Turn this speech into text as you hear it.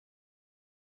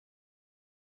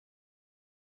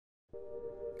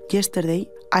Yesterday,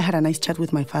 I had a nice chat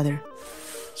with my father.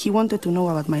 He wanted to know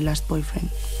about my last boyfriend,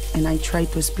 and I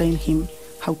tried to explain him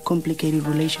how complicated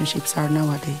relationships are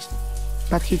nowadays.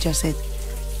 But he just said,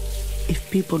 if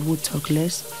people would talk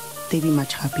less, they'd be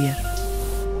much happier.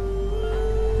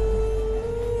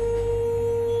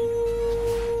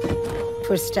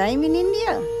 First time in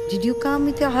India? Did you come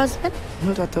with your husband?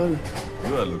 Not at all.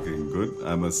 You are looking good,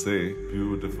 I must say.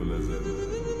 Beautiful as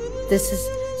ever. This is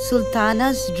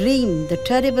Sultana's dream, the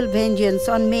terrible vengeance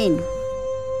on men.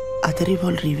 A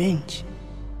terrible revenge.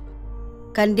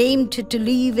 Condemned to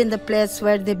live in the place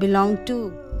where they belong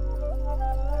to.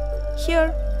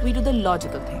 Here, we do the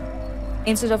logical thing.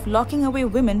 Instead of locking away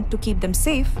women to keep them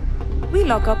safe, we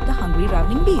lock up the hungry,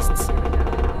 ravening beasts.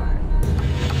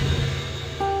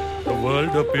 The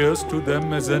world appears to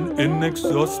them as an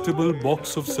inexhaustible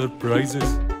box of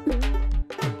surprises.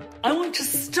 I want to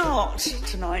start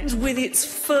tonight with its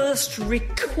first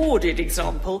recorded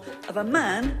example of a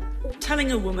man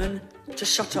telling a woman to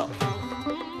shut up.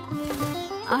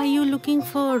 Are you looking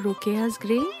for Rukia's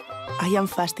grave? I am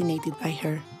fascinated by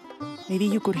her. Maybe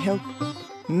you could help.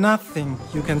 Nothing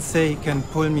you can say can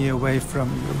pull me away from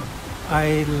you.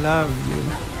 I love you.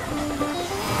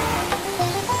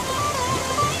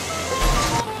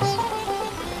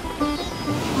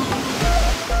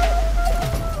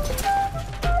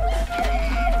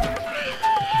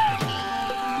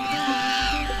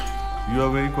 You are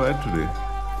very quiet today.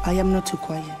 I am not too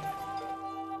quiet.